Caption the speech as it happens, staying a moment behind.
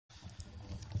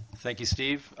Thank you,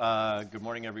 Steve. Good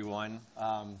morning, everyone.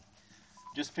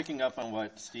 Just picking up on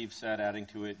what Steve said, adding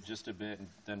to it just a bit, and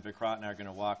then Vikrant and I are going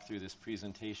to walk through this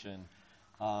presentation.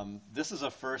 This is a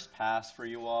first pass for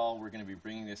you all. We're going to be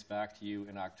bringing this back to you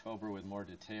in October with more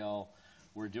detail.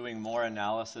 We're doing more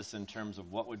analysis in terms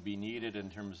of what would be needed in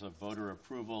terms of voter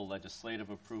approval, legislative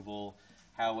approval,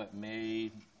 how it may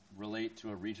relate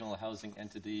to a regional housing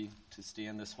entity to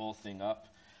stand this whole thing up.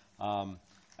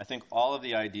 I think all of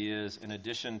the ideas, in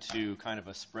addition to kind of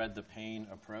a spread the pain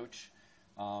approach,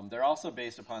 they're also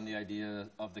based upon the idea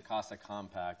of the CASA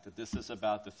compact, that this is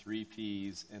about the 3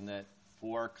 Ps, and that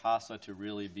for CASA to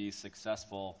really be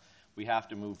successful, we have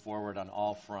to move forward on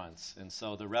all fronts. And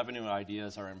so the revenue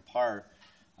ideas are in part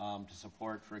to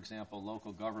support, for example,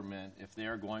 local government if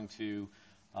they're going to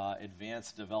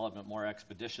advance development more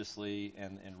expeditiously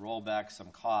and roll back some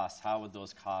costs. How would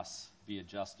those costs be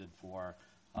adjusted for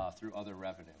through other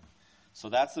revenue? So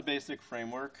that's the basic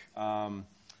framework, and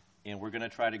we're going to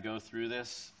try to go through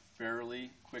this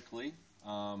fairly quickly,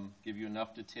 give you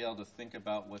enough detail to think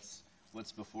about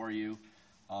what's before you,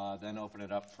 then open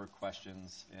it up for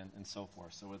questions and so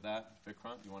forth. So with that,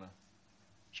 Vikrant, you want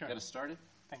to get us started?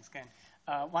 Thanks, Ken.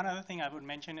 One other thing I would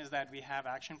mention is that we have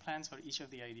action plans for each of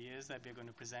the ideas that we're going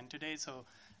to present today. So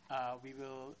we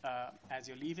will, as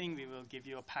you're leaving, we will give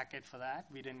you a packet for that.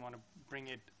 We didn't want to bring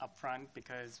it up front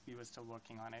because we were still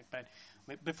working on it. But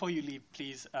before you leave,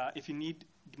 please, if you need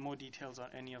more details on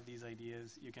any of these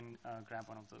ideas, you can grab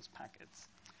one of those packets.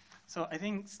 So I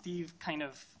think Steve kind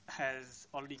of has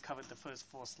already covered the first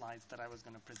 4 slides that I was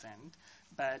going to present.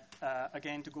 But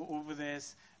again, to go over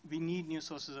this, we need new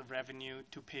sources of revenue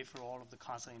to pay for all of the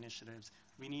CASA initiatives.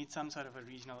 We need some sort of a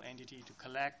regional entity to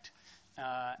collect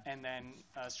and then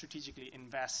strategically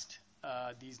invest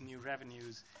these new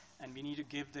revenues. And we need to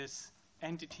give this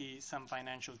entity some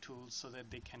financial tools so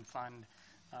that they can fund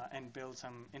and build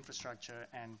some infrastructure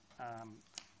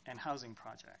and housing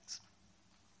projects.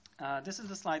 This is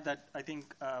the slide that I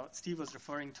think Steve was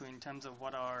referring to in terms of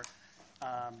what our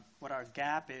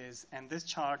gap is, and this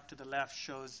chart to the left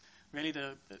shows really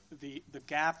the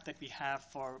gap that we have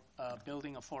for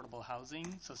building affordable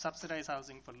housing, so subsidized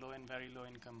housing for low and very low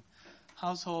income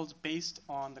households based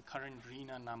on the current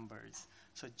RENA numbers.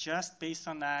 So just based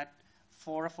on that,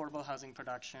 for affordable housing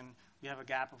production, we have a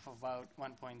gap of about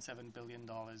 $1.7 billion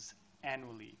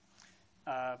annually.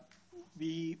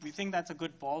 We think that's a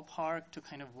good ballpark to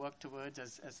kind of work towards,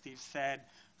 as Steve said,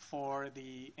 for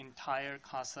the entire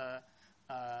CASA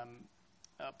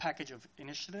package of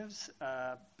initiatives,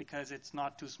 because it's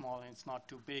not too small and it's not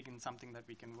too big and something that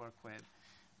we can work with,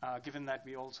 given that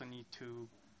we also need to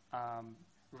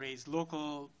raise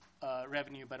local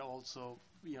revenue, but also,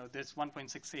 this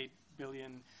 1.68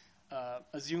 billion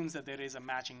assumes that there is a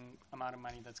matching amount of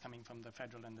money that's coming from the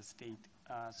federal and the state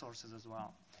sources as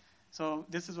well. So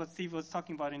this is what Steve was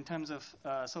talking about in terms of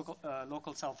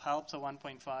local self-help. So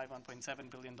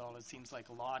 $1.7 billion seems like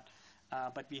a lot,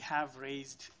 but we have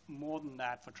raised more than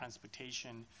that for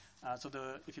transportation.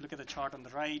 If you look at the chart on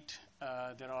the right,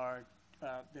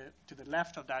 to the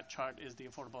left of that chart is the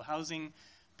affordable housing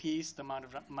piece, the amount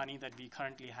of money that we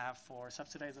currently have for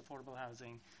subsidized affordable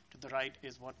housing. To the right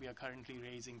is what we are currently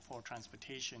raising for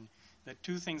transportation. The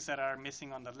 2 things that are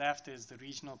missing on the left is the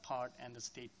regional part and the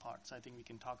state part. So I think we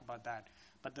can talk about that.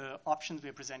 But the options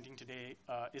we're presenting today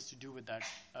is to do with that,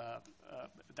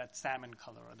 that salmon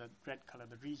color or the red color,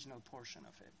 the regional portion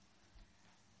of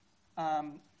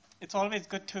it. It's always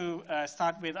good to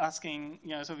start with asking,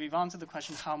 so we've answered the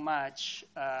question how much,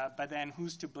 but then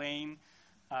who's to blame?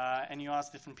 And you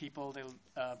ask different people, they'll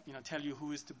tell you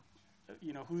who's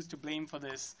to blame for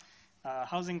this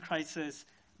housing crisis.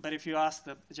 But if you ask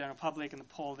the general public in the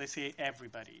poll, they say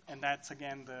everybody. And that's,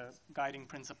 again, the guiding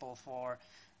principle for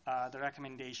the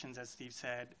recommendations, as Steve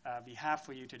said, we have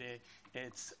for you today.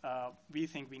 It's we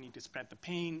think we need to spread the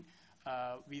pain.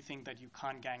 We think that you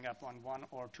can't gang up on 1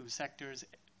 or 2 sectors.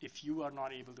 If you are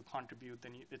not able to contribute,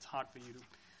 then it's hard for you to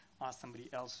ask somebody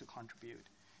else to contribute.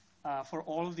 For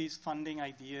all of these funding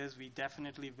ideas, we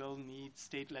definitely will need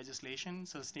state legislation,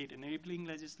 so state enabling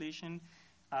legislation,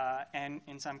 and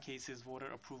in some cases voter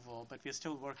approval, but we're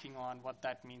still working on what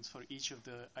that means for each of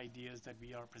the ideas that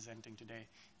we are presenting today,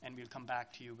 and we'll come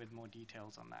back to you with more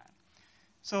details on that.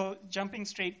 So jumping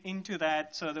straight into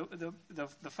that, so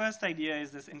the first idea is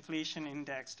this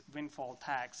inflation-indexed windfall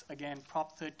tax. Again,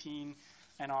 Prop 13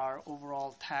 and our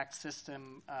overall tax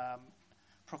system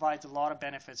provides a lot of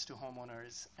benefits to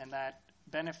homeowners, and that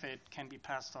benefit can be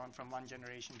passed on from one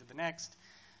generation to the next.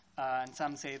 And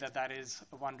some say that that is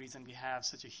one reason we have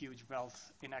such a huge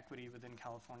wealth inequity within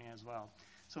California as well.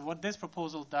 So what this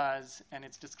proposal does, and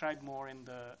it's described more in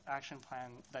the action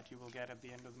plan that you will get at the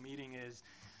end of the meeting, is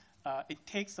it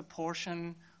takes a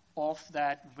portion of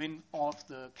that of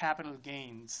the capital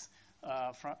gains,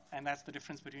 and that's the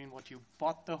difference between what you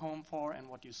bought the home for and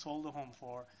what you sold the home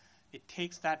for. It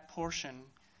takes that portion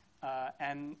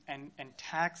and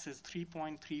taxes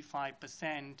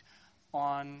 3.35%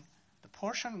 on the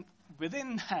portion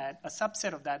within that, a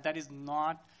subset of that is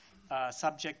not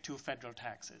subject to federal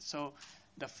taxes. So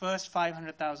the first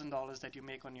 $500,000 that you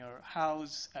make on your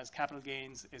house as capital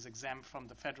gains is exempt from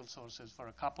the federal sources for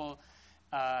a couple,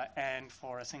 and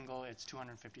for a single, it's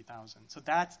 $250,000. So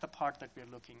that's the part that we're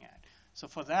looking at. So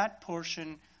for that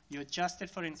portion, you adjust it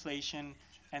for inflation,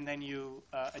 and then you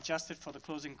adjust it for the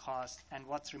closing cost, and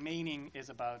what's remaining is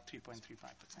about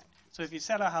 3.35%. So if you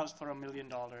sell a house for $1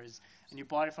 million and you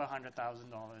bought it for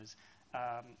 $100,000,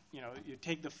 you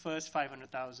take the first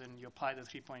 $500,000, you apply the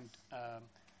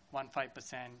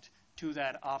 3.15% to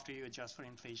that after you adjust for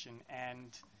inflation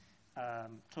and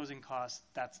closing costs.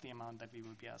 That's the amount that we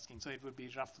would be asking. So it would be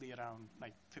roughly around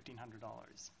like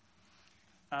 $1,500.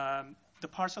 The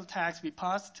parcel tax, we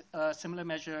passed a similar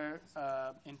measure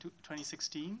in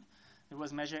 2016. It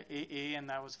was Measure AA, and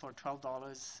that was for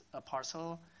 $12 a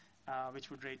parcel, which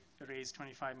would raise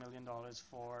 $25 million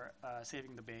for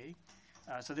Saving the Bay.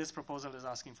 So this proposal is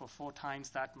asking for 4 times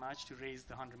that much to raise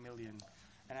the $100 million.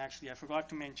 And actually, I forgot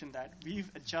to mention that we've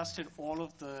adjusted all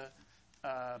of the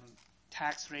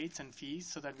tax rates and fees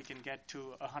so that we can get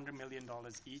to $100 million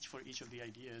each for each of the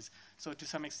ideas. So to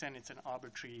some extent, it's an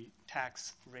arbitrary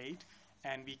tax rate,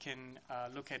 and we can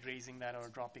look at raising that or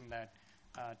dropping that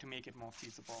to make it more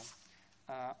feasible.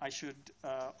 I should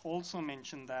also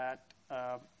mention that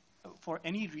for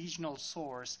any regional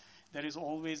source, there is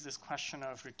always this question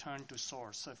of return to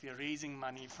source. So if you're raising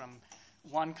money from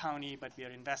one county, but we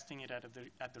are investing it at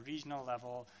the regional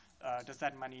level, does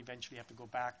that money eventually have to go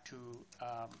back to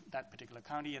that particular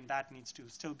county? And that needs to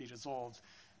still be resolved.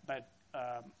 But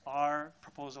our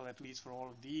proposal, at least for all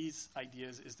of these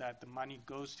ideas, is that the money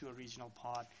goes to a regional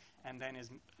pot, and then is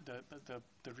the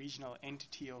regional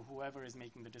entity or whoever is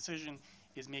making the decision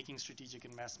is making strategic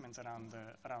investments around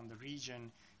the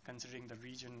region, considering the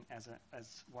region as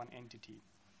one entity.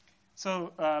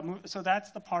 So that's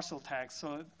the parcel tax.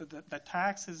 So the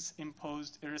tax is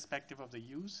imposed irrespective of the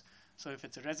use. So if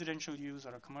it's a residential use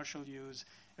or a commercial use,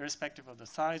 irrespective of the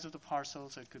size of the parcel,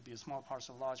 so it could be a small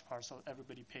parcel, large parcel,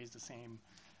 everybody pays the same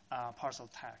parcel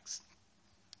tax.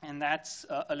 And that's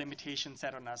a limitation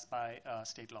set on us by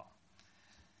state law.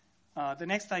 The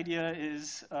next idea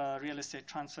is real estate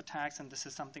transfer tax, and this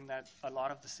is something that a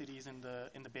lot of the cities in the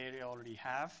Bay Area already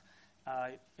have.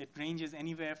 It ranges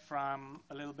anywhere from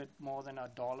a little bit more than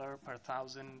 $1 per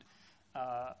thousand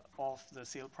of the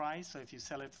sale price. So if you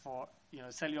sell it for,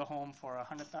 sell your home for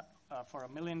 $1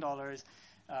 million,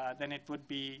 then it would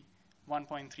be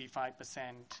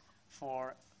 1.35%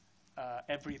 for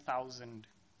every $1,000.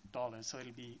 So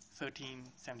it'll be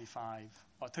 $13.75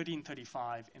 or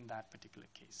 $13.35 in that particular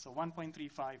case. So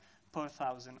 1.35 per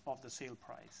thousand of the sale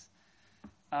price.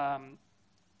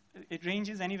 It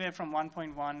ranges anywhere from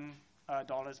 $1.1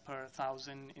 per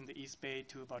thousand in the East Bay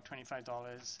to about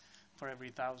 $25 for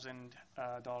every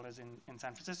 $1,000 in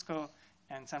San Francisco.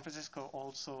 And San Francisco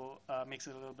also makes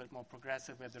it a little bit more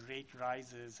progressive, where the rate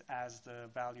rises as the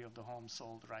value of the home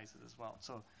sold rises as well.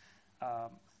 So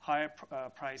higher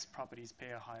priced properties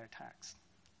pay a higher tax.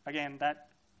 Again, that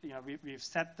we've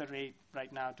set the rate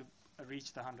right now to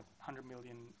reach the 100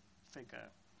 million figure.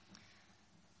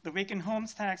 The vacant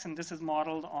homes tax, and this is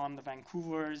modeled on the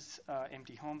Vancouver's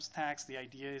empty homes tax. The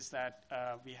idea is that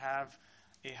we have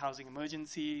a housing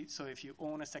emergency. So if you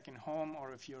own a second home,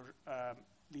 or if you're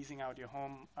leasing out your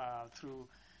home through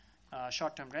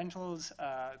short-term rentals,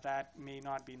 that may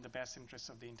not be in the best interest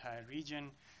of the entire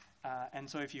region. And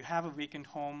so if you have a vacant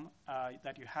home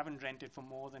that you haven't rented for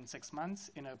more than 6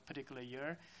 months in a particular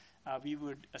year, we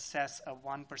would assess a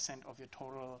 1% of your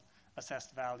total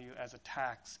assessed value as a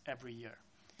tax every year.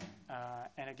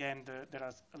 And again, there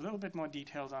are a little bit more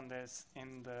details on this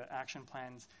in the action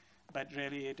plans, but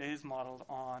really it is modeled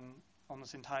on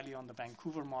almost entirely on the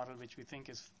Vancouver model, which we think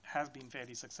has been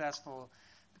fairly successful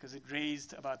because it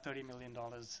raised about $30 million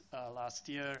last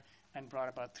year and brought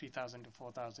about 3,000 to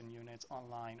 4,000 units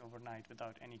online overnight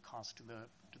without any cost to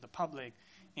the public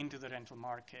into the rental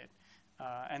market.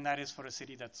 And that is for a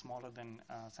city that's smaller than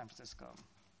San Francisco.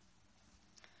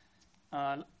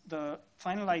 The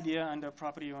final idea under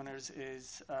property owners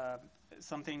is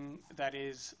something that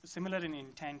is similar in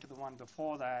intent to the one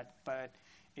before that, but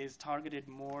is targeted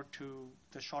more to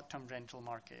the short-term rental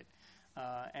market.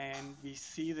 And we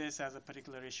see this as a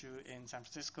particular issue in San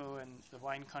Francisco and the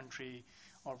wine country,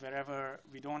 or wherever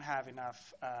we don't have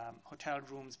enough hotel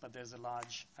rooms, but there's a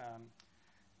large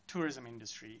tourism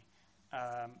industry.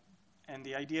 And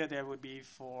the idea there would be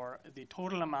for the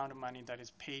total amount of money that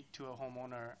is paid to a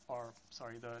homeowner, or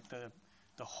sorry,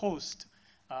 the host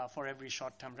for every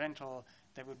short-term rental,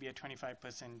 there would be a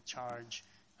 25% charge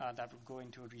that would go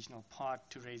into a regional pot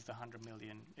to raise the $100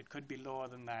 million. It could be lower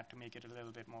than that to make it a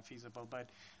little bit more feasible, but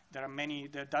there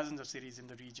are dozens of cities in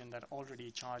the region that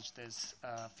already charge this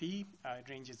fee. It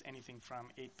ranges anything from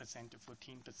 8% to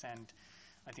 14%.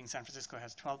 I think San Francisco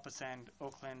has 12%.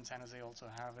 Oakland, San Jose also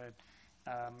have it.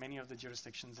 Many of the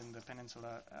jurisdictions in the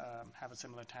peninsula have a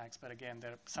similar tax, but again,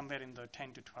 they're somewhere in the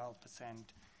 10 to 12%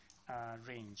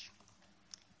 range.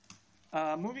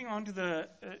 Moving on to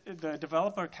the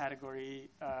developer category,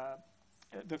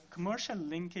 the commercial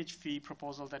linkage fee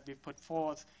proposal that we've put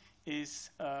forth is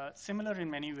similar in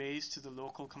many ways to the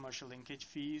local commercial linkage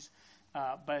fees,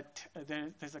 but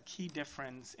there's a key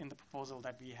difference in the proposal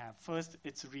that we have. First,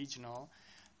 it's regional,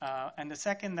 and the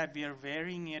second, that we are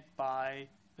varying it by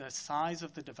the size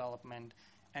of the development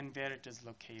and where it is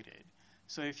located.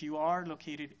 So if you are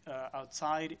located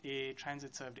outside a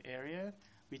transit-served area,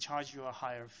 we charge you a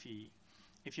higher fee.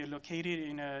 If you're located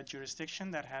in a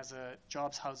jurisdiction that has a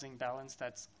jobs housing balance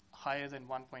that's higher than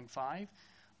 1.5,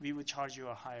 we would charge you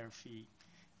a higher fee.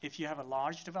 If you have a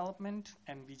large development,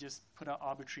 and we just put an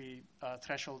arbitrary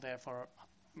threshold there for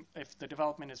if the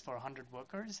development is for 100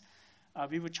 workers,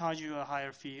 we would charge you a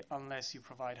higher fee unless you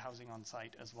provide housing on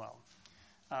site as well.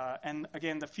 And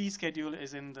again, the fee schedule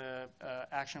is in the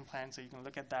action plan, so you can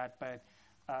look at that. But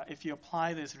if you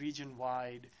apply this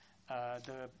region-wide,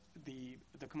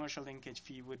 the commercial linkage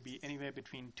fee would be anywhere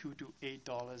between $2 to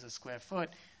 $8 a square foot,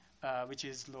 which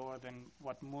is lower than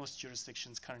what most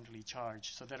jurisdictions currently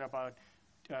charge. So there are about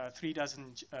 3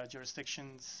 dozen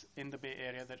jurisdictions in the Bay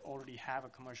Area that already have a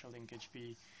commercial linkage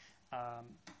fee.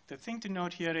 The thing to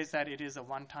note here is that it is a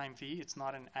one-time fee. It's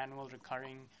not an annual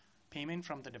recurring payment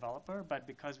from the developer, but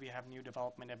because we have new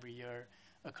development every year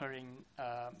occurring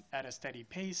at a steady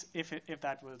pace, if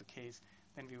that were the case,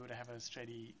 then we would have a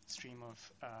steady stream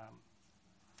of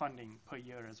funding per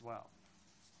year as well.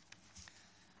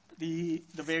 The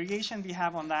variation we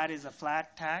have on that is a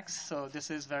flat tax. So this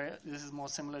is more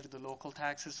similar to the local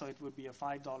taxes. So it would be a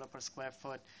 $5 per square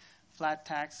foot flat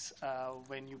tax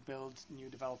when you build new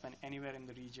development anywhere in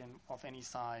the region of any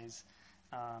size,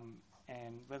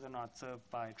 and whether or not served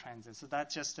by transit. So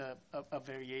that's just a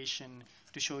variation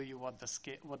to show you what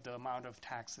the amount of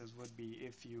taxes would be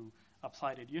if you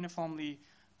applied it uniformly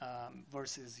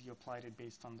versus you applied it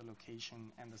based on the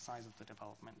location and the size of the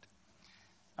development.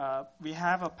 We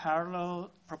have a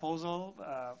parallel proposal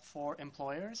for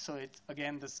employers. So it's,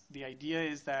 again, the idea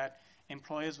is that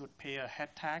employers would pay a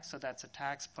head tax, so that's a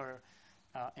tax per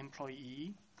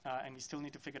employee, and we still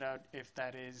need to figure out if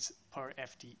that is per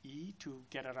FTE to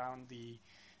get around the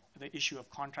issue of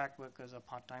contract workers or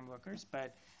part-time workers.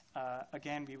 But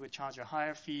again, we would charge a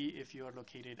higher fee if you are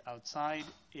located outside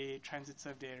a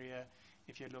transit-served area,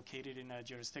 if you're located in a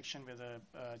jurisdiction with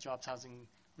a jobs housing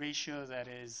ratio that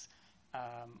is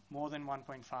more than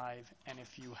 1.5, and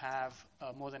if you have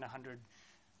more than 100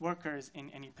 workers in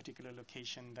any particular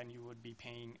location, then you would be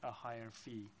paying a higher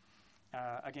fee.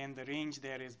 Again, the range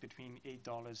there is between $8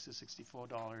 to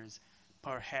 $64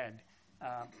 per head.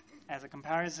 As a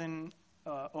comparison,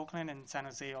 Oakland and San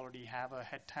Jose already have a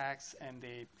head tax, and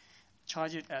they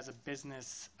charge it as a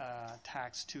business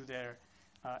tax to their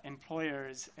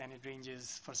employers, and it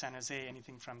ranges for San Jose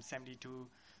anything from $72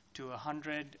 to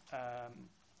 $100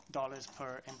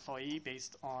 per employee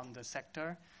based on the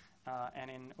sector. And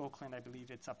in Oakland, I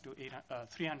believe it's up to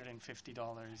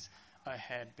 $350 a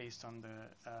head based on the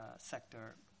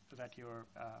sector that you're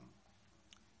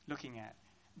looking at.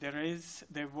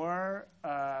 There were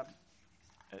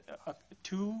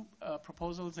two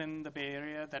proposals in the Bay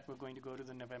Area that were going to go to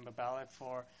the November ballot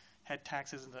for head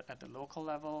taxes at the local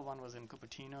level. One was in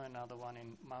Cupertino, another one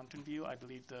in Mountain View. I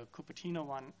believe the Cupertino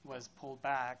one was pulled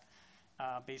back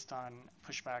based on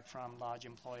pushback from large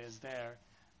employers there.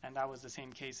 And that was the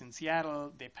same case in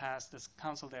Seattle. This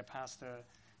council there passed a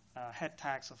head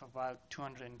tax of about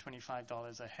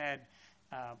 $225 a head,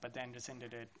 but then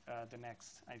rescinded it the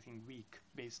next, I think, week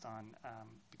based on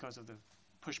because of the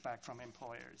pushback from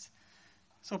employers.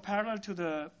 So parallel to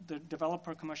the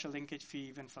developer commercial linkage fee,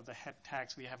 even for the head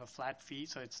tax, we have a flat fee.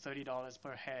 So it's $30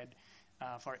 per head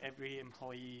for every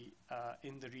employee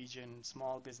in the region,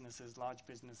 small businesses, large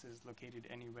businesses located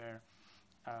anywhere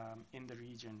in the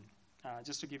region.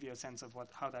 Just to give you a sense of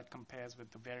how that compares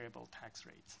with the variable tax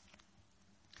rates.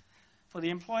 For the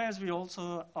employers, we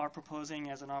also are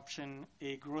proposing as an option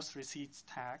a gross receipts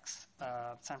tax.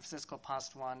 San Francisco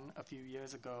passed one a few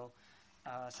years ago.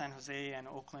 San Jose and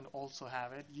Oakland also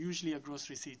have it. Usually a gross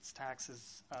receipts tax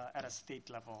is at a state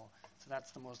level, so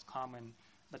that's the most common.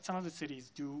 But some of the cities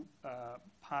do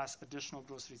pass additional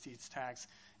gross receipts tax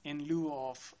in lieu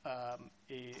of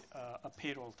a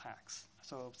payroll tax.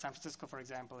 So San Francisco, for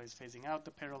example, is phasing out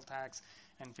the payroll tax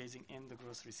and phasing in the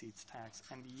gross receipts tax.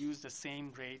 And we use the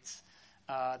same rates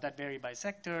that vary by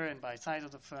sector and by size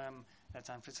of the firm that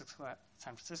San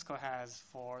Francisco has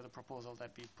for the proposal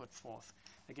that we put forth.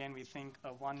 Again, we think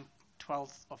a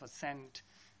 1/12 of a cent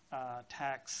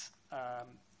tax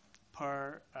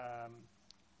per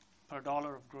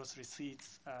dollar of gross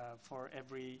receipts for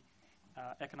every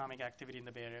economic activity in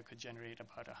the Bay Area could generate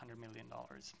about $100 million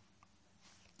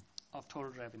of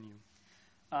total revenue.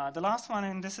 The last one,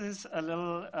 and this is a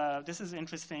little, this is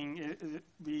interesting.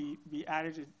 We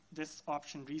added this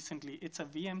option recently. It's a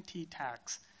VMT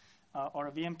tax or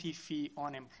a VMT fee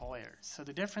on employers. So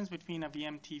the difference between a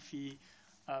VMT fee,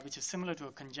 which is similar to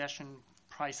a congestion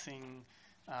pricing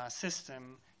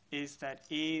system, is that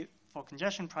for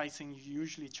congestion pricing, you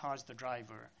usually charge the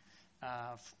driver.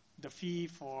 The fee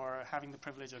for having the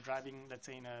privilege of driving, let's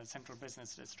say, in a central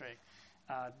business district.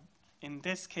 In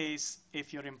this case,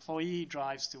 if your employee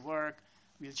drives to work,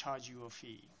 we'll charge you a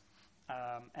fee.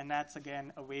 And that's,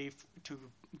 again, a way to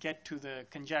get to the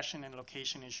congestion and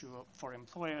location issue for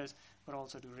employers, but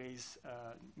also to raise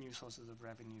new sources of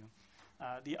revenue.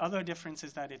 The other difference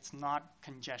is that it's not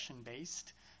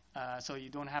congestion-based, so you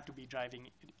don't have to be driving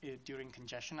during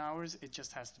congestion hours. It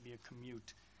just has to be a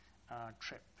commute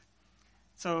trip.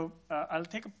 So I'll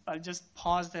just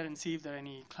pause there and see if there are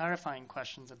any clarifying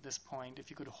questions at this point. If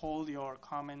you could hold your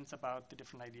comments about the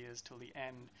different ideas till the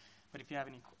end. But if you have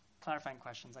any clarifying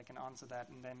questions, I can answer that,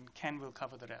 and then Ken will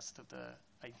cover the rest of the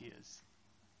ideas.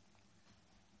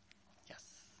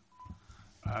 Yes.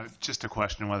 Just a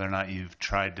question whether or not you've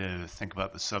tried to think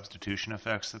about the substitution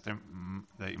effects that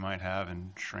you might have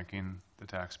in shrinking the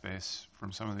tax base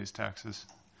from some of these taxes.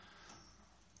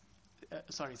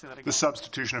 Sorry, say that again. The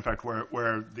substitution effect,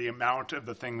 where the amount of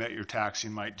the thing that you're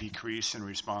taxing might decrease in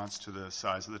response to the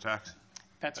size of the tax?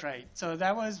 That's right. So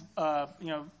that was,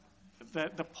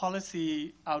 the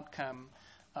policy outcome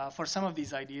for some of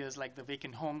these ideas, like the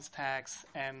vacant homes tax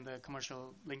and the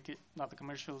commercial linkage, not the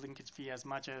commercial linkage fee as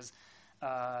much as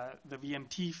the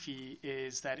VMT fee,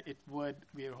 is that it would,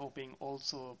 we are hoping,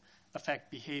 also affect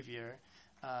behavior.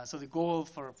 So the goal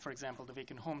for example, the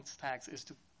vacant homes tax is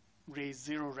to raise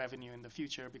zero revenue in the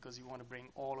future, because you want to bring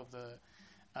all of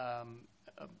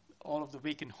the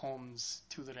vacant homes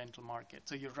to the rental market.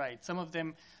 So you're right. Some of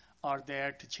them are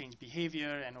there to change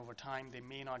behavior, and over time they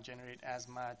may not generate as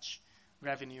much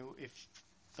revenue if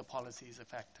the policy is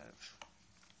effective.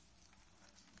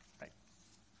 Right.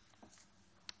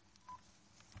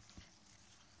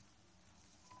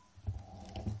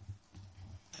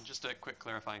 And just a quick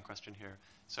clarifying question here.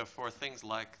 So for things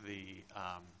like the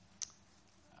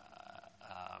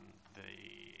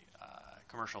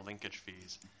commercial linkage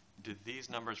fees, do these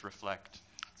numbers reflect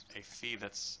a fee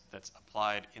that's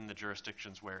applied in the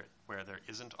jurisdictions where there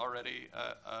isn't already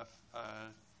a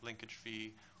linkage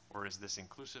fee, or is this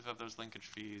inclusive of those linkage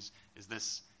fees? Is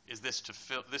this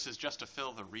just to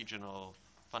fill the regional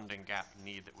funding gap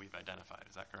need that we've identified?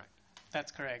 Is that correct?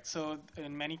 That's correct. So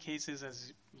in many cases,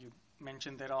 as you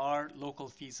mentioned, there are local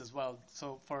fees as well.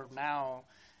 So for now,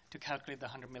 to calculate the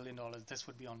 $100 million, this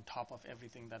would be on top of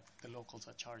everything that the locals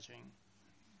are charging.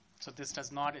 So this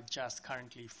does not adjust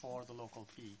currently for the local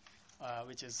fee,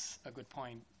 which is a good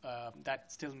point.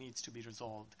 That still needs to be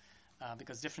resolved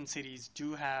because different cities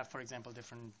do have, for example,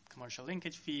 different commercial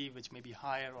linkage fee, which may be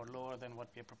higher or lower than what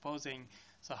we are proposing.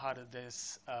 So how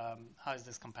is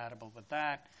this compatible with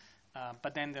that?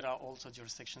 But then there are also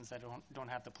jurisdictions that don't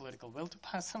have the political will to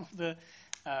pass some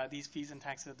of these fees and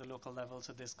taxes at the local level.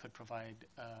 So this could provide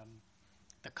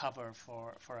the cover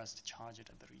for us to charge it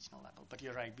at the regional level. But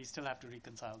you're right, we still have to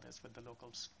reconcile this with the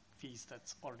local fees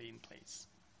that's already in place.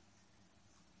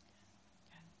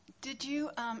 Did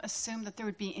you assume that there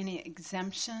would be any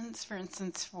exemptions, for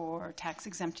instance, for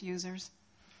tax-exempt users?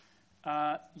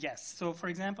 Yes. So, for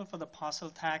example, for the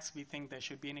parcel tax, we think there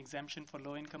should be an exemption for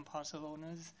low-income parcel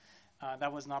owners.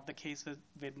 That was not the case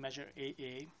with Measure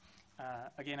AA.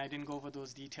 Again, I didn't go over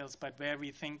those details, but where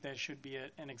we think there should be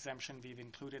an exemption, we've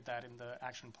included that in the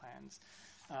action plans.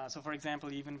 So, for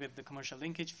example, even with the commercial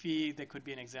linkage fee, there could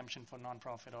be an exemption for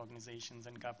nonprofit organizations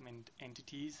and government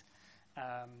entities.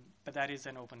 But that is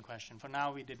an open question. For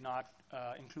now, we did not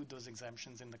include those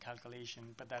exemptions in the calculation,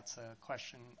 but that's a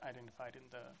question identified in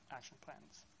the action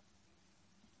plans.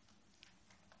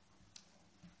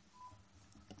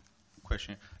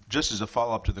 question. Just as a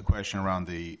follow-up to the question around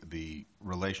the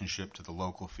relationship to the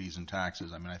local fees and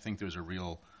taxes, I mean, I think there's a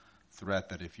real threat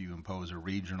that if you impose a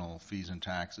regional fees and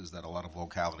taxes, that a lot of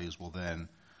localities will then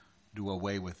do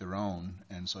away with their own,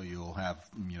 and so you'll have,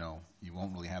 you know, you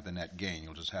won't really have the net gain.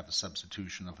 You'll just have the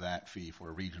substitution of that fee for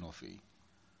a regional fee.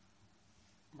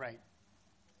 Right.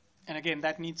 And again,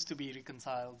 that needs to be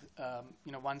reconciled.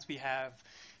 You know, once we have,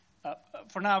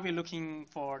 for now, we're looking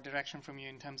for direction from you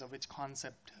in terms of which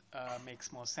concept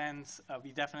makes more sense.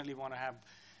 We definitely want to have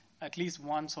at least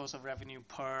one source of revenue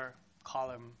per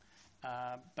column,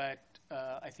 but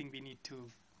I think we need to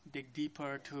dig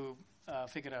deeper to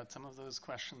figure out some of those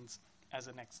questions as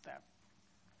a next step.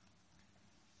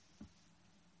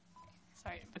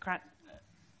 Sorry, Vikrant.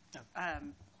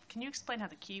 Can you explain how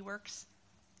the key works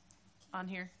on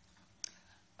here?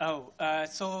 Oh,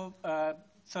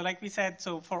 so like we said,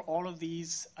 so for all of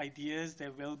these ideas,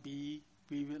 there will be,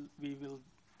 we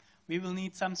will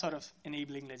need some sort of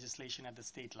enabling legislation at the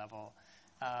state level,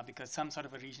 because some sort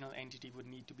of a regional entity would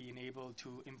need to be enabled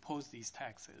to impose these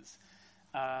taxes.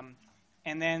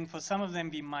 And then for some of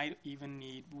them, we might even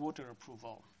need voter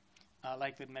approval,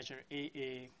 like with Measure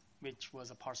AA, which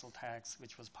was a parcel tax,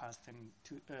 which was passed in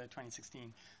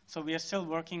 2016. So we are still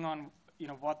working on, you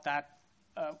know,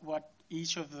 what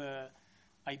each of the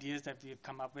ideas that we have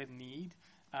come up with need.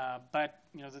 But,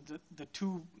 you know, the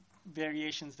two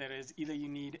variations there is either you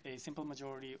need a simple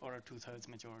majority or a 2/3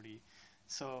 majority.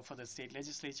 So for the state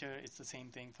legislature, it's the same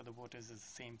thing. For the voters, it's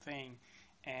the same thing.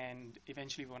 And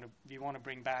eventually we want to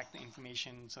bring back the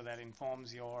information so that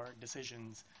informs your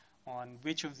decisions on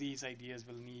which of these ideas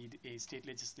will need a state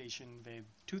legislation with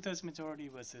 2/3 majority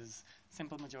versus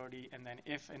simple majority, and then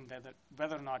if and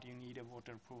whether or not you need a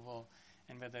voter approval,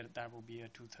 and whether that will be a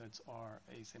 2/3 or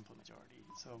a simple majority.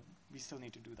 So we still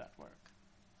need to do that work.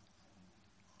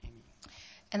 Amy.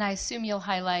 And I assume you'll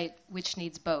highlight which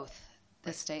needs both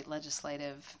the state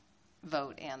legislative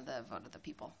vote and the vote of the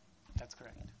people. That's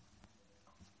correct.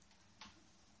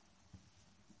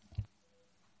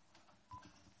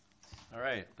 All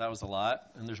right, that was a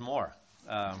lot, and there's more.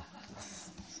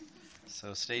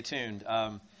 So stay tuned.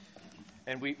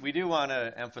 And we do want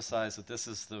to emphasize that this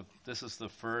is the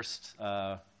first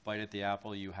bite at the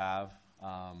apple you have.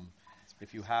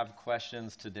 If you have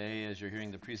questions today as you're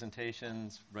hearing the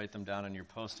presentations, write them down on your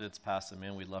Post-its, pass them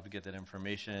in. We'd love to get that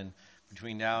information.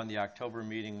 Between now and the October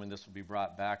meeting, when this will be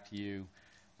brought back to you,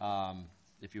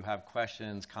 if you have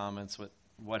questions, comments,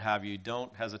 what have you,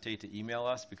 don't hesitate to email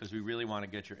us, because we really want to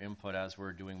get your input as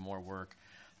we're doing more work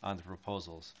on the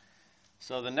proposals.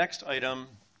 So the next item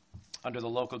under the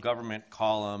local government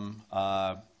column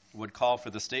would call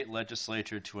for the state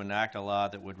legislature to enact a law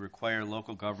that would require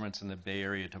local governments in the Bay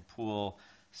Area to pool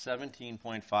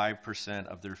 17.5%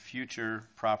 of their future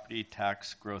property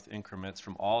tax growth increments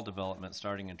from all development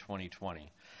starting in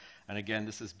 2020. And again,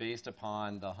 this is based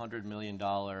upon the $100 million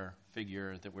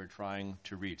figure that we're trying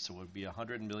to reach. So it would be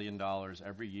 $100 million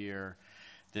every year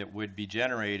that would be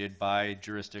generated by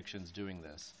jurisdictions doing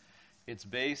this. It's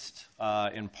based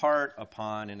in part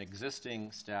upon an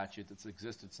existing statute that's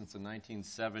existed since the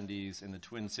 1970s in the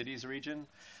Twin Cities region,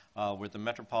 where the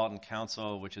Metropolitan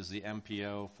Council, which is the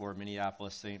MPO for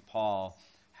Minneapolis-St. Paul,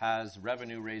 has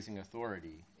revenue-raising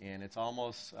authority. And it's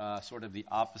almost sort of the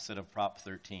opposite of Prop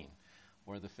 13,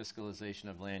 or the fiscalization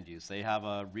of land use. They have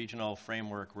a regional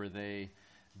framework where they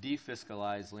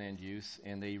defiscalize land use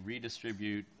and they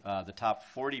redistribute the top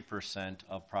 40%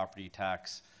 of property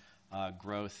tax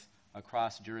growth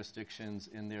across jurisdictions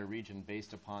in their region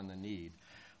based upon the need.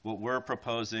 What we're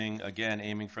proposing, again,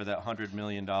 aiming for that $100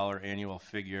 million annual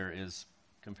figure, is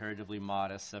comparatively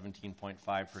modest,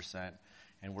 17.5%,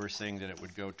 and we're saying that it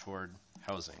would go toward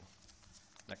housing.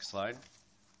 Next slide.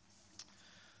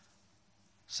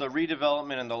 So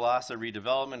redevelopment and the loss of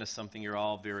redevelopment is something you're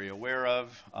all very aware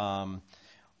of.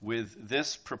 With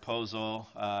this proposal,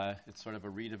 it's sort of a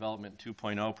redevelopment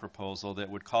 2.0 proposal that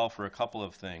would call for a couple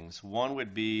of things. One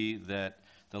would be that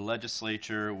the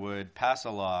legislature would pass a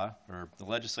law, or the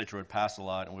legislature would pass a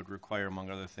law and would require,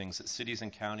 among other things, that cities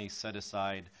and counties set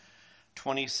aside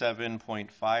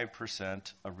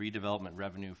 27.5% of redevelopment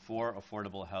revenue for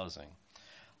affordable housing.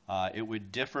 It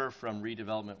would differ from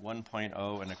redevelopment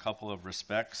 1.0 in a couple of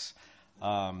respects.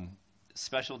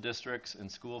 Special districts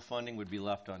and school funding would be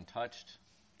left untouched.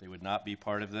 They would not be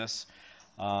part of this.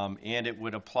 And it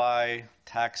would apply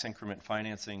tax increment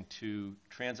financing to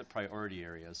transit priority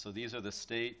areas. So these are the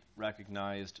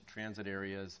state-recognized transit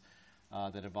areas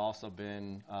that have also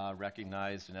been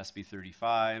recognized in SB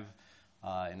 35,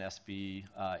 in SB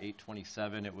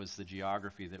 827. It was the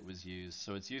geography that was used.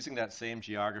 So it's using that same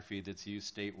geography that's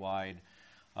used statewide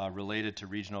related to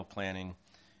regional planning.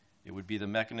 It would be the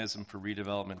mechanism for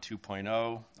redevelopment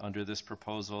 2.0 under this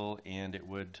proposal, and it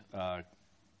would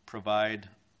provide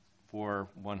for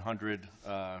 $100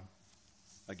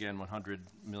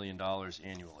 million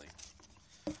annually.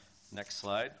 Next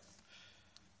slide.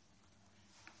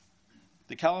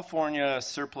 The California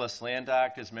Surplus Land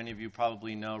Act, as many of you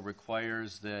probably know,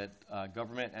 requires that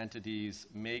government entities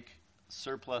make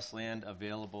surplus land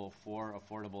available for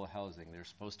affordable housing. They're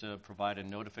supposed to provide a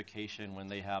notification when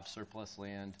they have surplus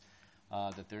land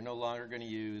that they're no longer going to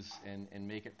use and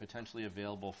make it potentially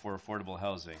available for affordable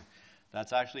housing.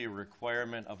 That's actually a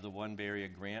requirement of the One Bay Area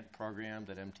grant program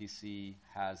that MTC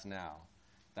has now.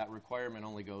 That requirement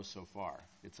only goes so far.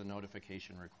 It's a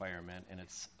notification requirement, and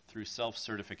it's through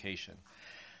self-certification.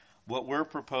 What we're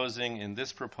proposing in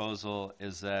this proposal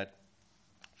is that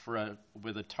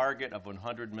with a target of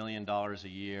 $100 million a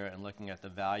year and looking at the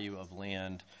value of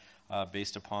land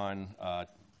based upon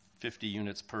 50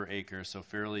 units per acre, so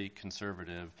fairly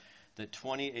conservative, that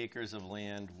 20 acres of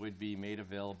land would be made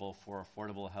available for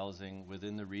affordable housing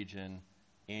within the region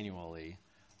annually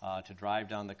to drive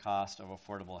down the cost of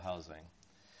affordable housing.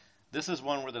 This is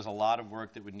one where there's a lot of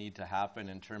work that would need to happen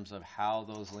in terms of how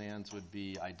those lands would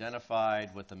be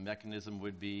identified, what the mechanism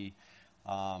would be.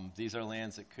 These are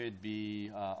lands that could be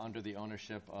under the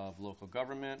ownership of local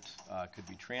government, could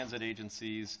be transit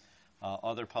agencies,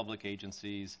 other public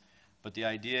agencies. But the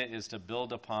idea is to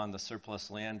build upon the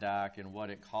Surplus Land Act and what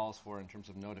it calls for in terms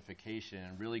of notification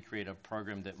and really create a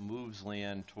program that moves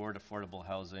land toward affordable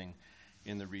housing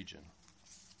in the region.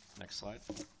 Next slide.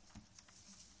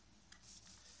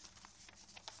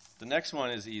 The next one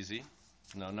is easy.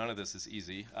 No, none of this is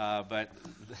easy, but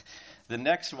the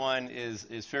next one is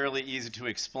fairly easy to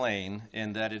explain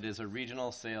in that it is a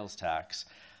regional sales tax,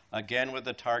 again with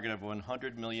a target of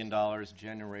 $100 million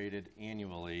generated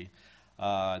annually.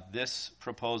 This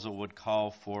proposal would call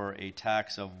for a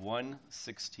tax of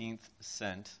 1/16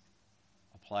 cent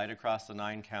applied across the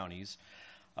 9 counties.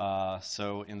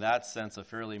 So in that sense, a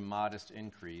fairly modest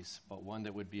increase, but one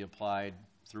that would be applied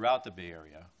throughout the Bay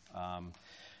Area.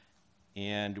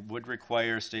 And would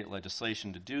require state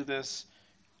legislation to do this.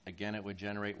 Again, it would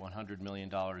generate $100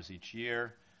 million each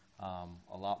year.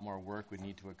 A lot more work would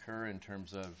need to occur in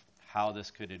terms of how this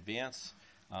could advance,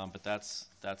 but that's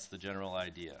the general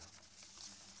idea.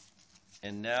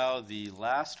 And now the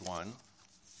last one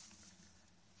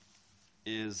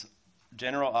is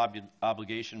general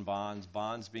obligation bonds,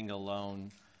 bonds being a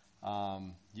loan,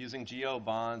 using GO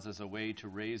bonds as a way to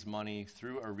raise money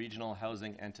through a regional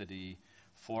housing entity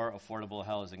for affordable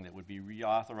housing that would be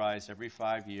reauthorized every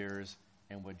 5 years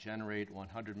and would generate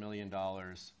 $100 million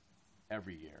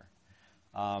every year.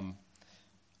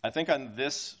 I think on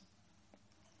this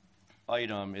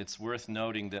item, it's worth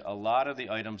noting that a lot of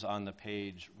the items on the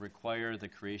page require the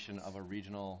creation of a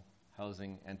regional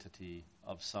housing entity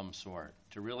of some sort.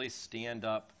 To really stand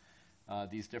up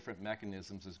these different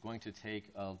mechanisms is going to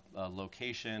take a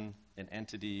location, an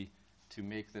entity to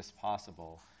make this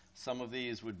possible. Some of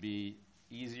these would be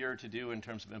easier to do in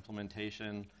terms of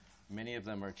implementation. Many of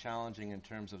them are challenging in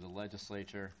terms of the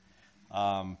legislature.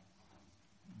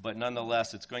 But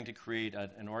nonetheless, it's going to create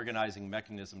an organizing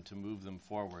mechanism to move them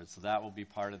forward. So that will be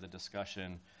part of the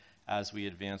discussion as we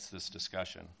advance this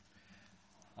discussion.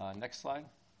 Next slide.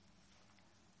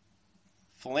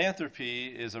 Philanthropy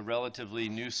is a relatively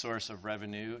new source of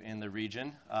revenue in the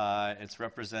region. It's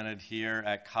represented here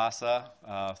at CASA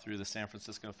through the San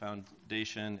Francisco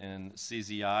Foundation and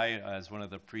CZI as one of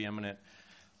the preeminent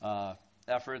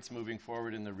efforts moving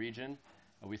forward in the region.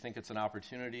 We think it's an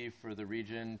opportunity for the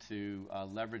region to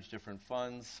leverage different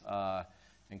funds,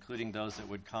 including those that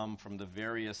would come from the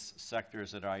various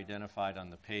sectors that are identified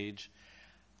on the page.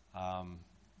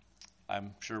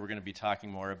 I'm sure we're going to be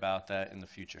talking more about that in the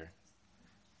future.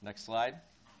 Next slide.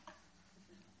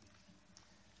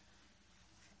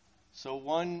 So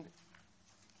one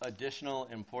additional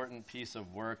important piece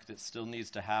of work that still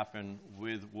needs to happen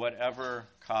with whatever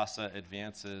CASA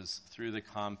advances through the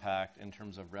compact in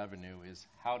terms of revenue is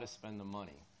how to spend the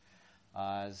money.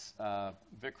 As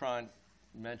Vikrant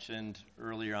mentioned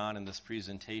earlier on in this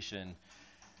presentation,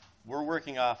 we're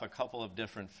working off a couple of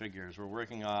different figures. We're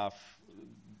working off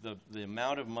the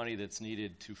amount of money that's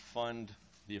needed to fund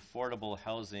the affordable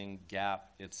housing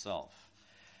gap itself.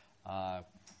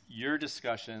 Your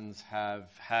discussions have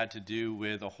had to do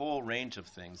with a whole range of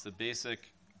things. The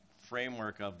basic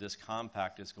framework of this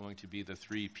compact is going to be the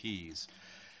 3 Ps.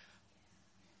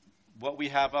 What we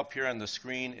have up here on the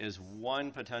screen is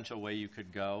one potential way you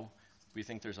could go. We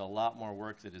think there's a lot more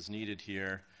work that is needed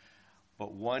here,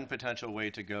 but one potential way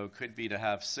to go could be to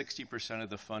have 60% of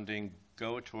the funding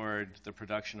go toward the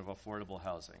production of affordable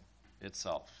housing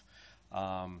itself.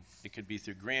 It could be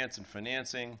through grants and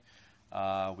financing.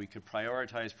 We could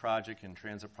prioritize project in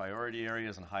transit priority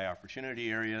areas and high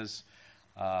opportunity areas.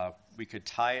 We could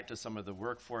tie it to some of the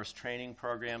workforce training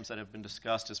programs that have been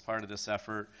discussed as part of this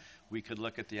effort. We could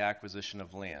look at the acquisition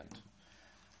of land.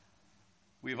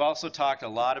 We've also talked a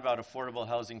lot about affordable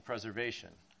housing preservation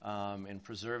and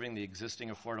preserving the existing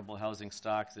affordable housing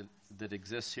stock that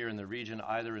exists here in the region,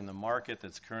 either in the market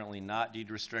that's currently not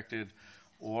deed restricted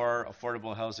or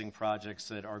affordable housing projects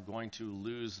that are going to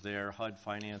lose their HUD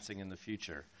financing in the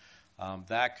future.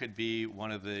 That could be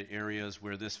one of the areas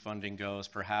where this funding goes.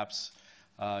 Perhaps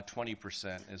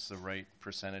 20% is the right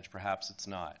percentage, perhaps it's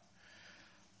not.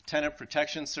 Tenant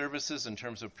protection services in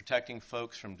terms of protecting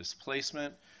folks from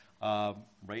displacement.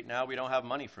 Right now we don't have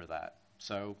money for that.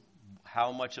 So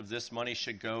how much of this money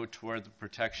should go toward the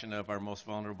protection of our most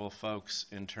vulnerable folks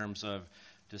in terms of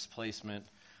displacement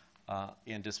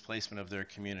and displacement of their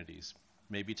communities?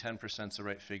 Maybe 10% is the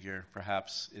right figure,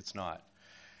 perhaps it's not.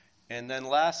 And then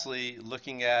lastly,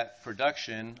 looking at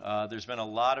production, there's been a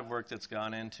lot of work that's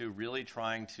gone into really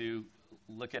trying to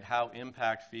look at how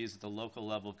impact fees at the local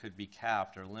level could be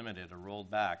capped or limited or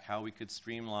rolled back, how we could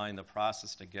streamline the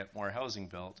process to get more housing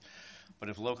built. But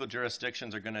if local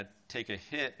jurisdictions are going to take a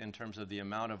hit in terms of the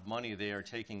amount of money they are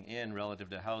taking in relative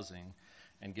to housing,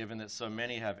 and given that so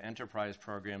many have enterprise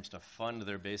programs to fund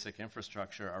their basic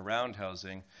infrastructure around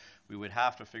housing, we would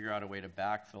have to figure out a way to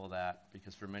backfill that,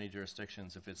 because for many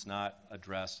jurisdictions, if it's not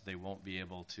addressed, they won't be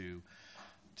able to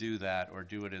do that or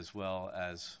do it as well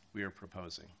as we are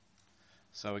proposing.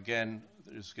 So again,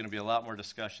 there's going to be a lot more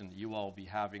discussion that you all will be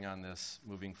having on this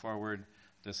moving forward.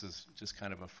 This is just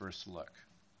kind of a first look.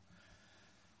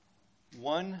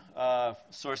 One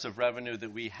source of revenue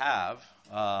that we have,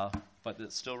 but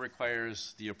that still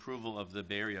requires the approval of the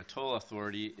Bay Area Toll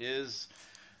Authority, is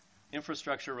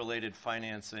infrastructure-related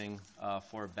financing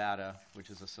for BATA, which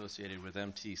is associated with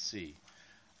MTC.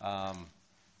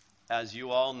 As you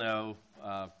all know,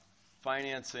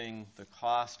 financing the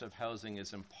cost of housing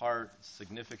is in part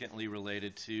significantly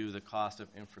related to the cost of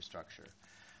infrastructure.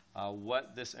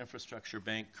 What this infrastructure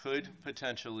bank could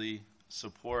potentially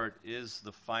support is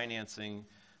the financing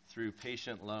through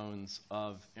patient loans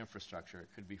of infrastructure. It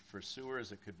could be for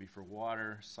sewers, it could be for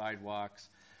water, sidewalks.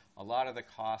 A lot of the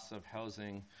costs of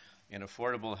housing and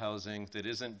affordable housing that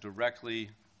isn't directly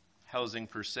housing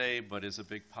per se, but is a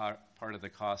big part of the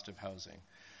cost of housing.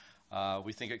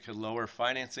 We think it could lower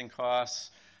financing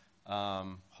costs,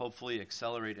 hopefully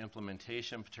accelerate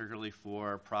implementation, particularly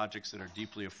for projects that are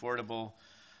deeply affordable.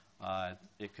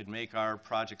 It could make our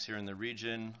projects here in the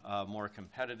region more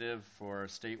competitive for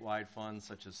statewide funds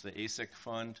such as the ASIC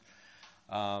fund,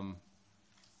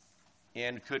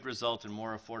 and could result in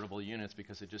more affordable units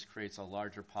because it just creates a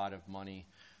larger pot of money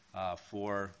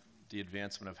for the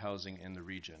advancement of housing in the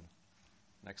region.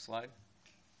 Next slide.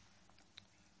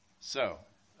 So,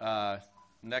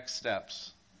 next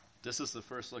steps. This is the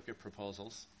first look at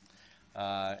proposals,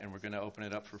 and we're going to open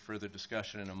it up for further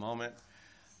discussion in a moment.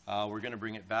 We're going to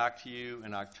bring it back to you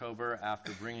in October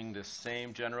after bringing this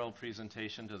same general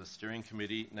presentation to the steering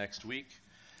committee next week.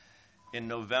 In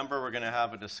November, we're going to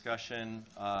have a discussion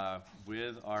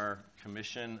with our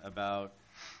commission about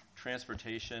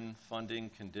transportation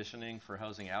funding conditioning for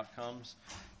housing outcomes,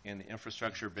 and the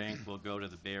infrastructure bank will go to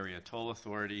the Bay Area Toll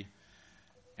Authority.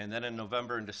 And then in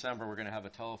November and December, we're going to have a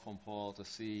telephone poll to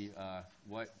see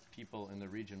what people in the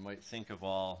region might think of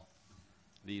all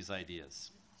these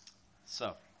ideas.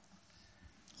 So,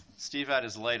 Steve had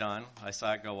his light on. I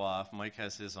saw it go off. Mike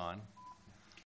has his on.